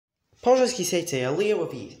Parshas Ki tseitsei, Aliyah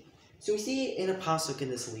Revi'i. So we see in a pasuk in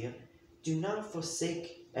this Aliyah, do not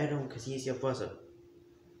forsake Edom because he is your brother.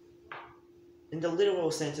 In the literal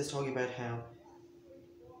sense, it's talking about how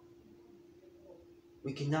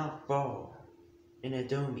we cannot borrow an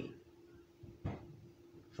Edomi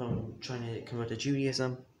from trying to convert to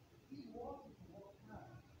Judaism.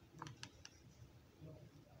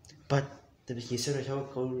 But the Yisur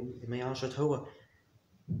Torah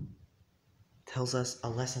tells us a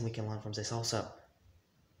lesson we can learn from this also.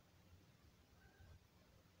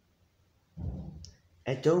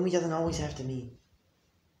 Edomi doesn't always have to mean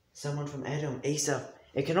someone from Edom, Esav.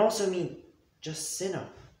 It can also mean just sinner.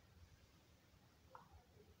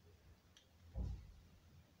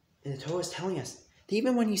 And the Torah is telling us that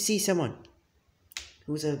even when you see someone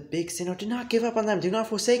who's a big sinner, do not give up on them. Do not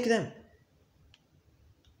forsake them.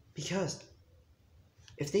 Because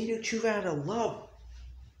if they do tshuva out of love,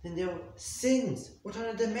 then their sins will turn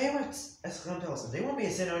into merits, as Chacham tells them. They won't be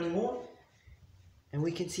a sinner anymore. And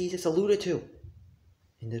we can see this alluded to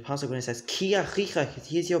in the pasuk when it says, Ki achicha,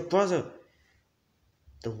 he is your brother.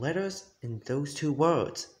 The letters in those two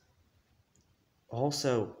words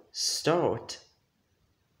also start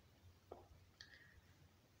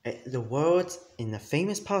the words in the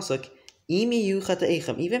famous pasuk, even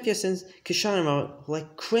if your sins kishanim are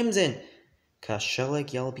like crimson, kasheleg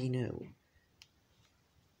yalbinu,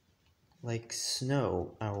 like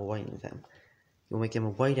snow, I will whiten them. You will make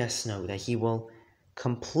them white as snow, that he will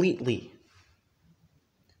completely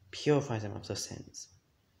purify them of those sins.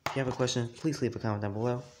 If you have a question, please leave a comment down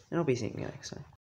below, and I'll be seeing you next time.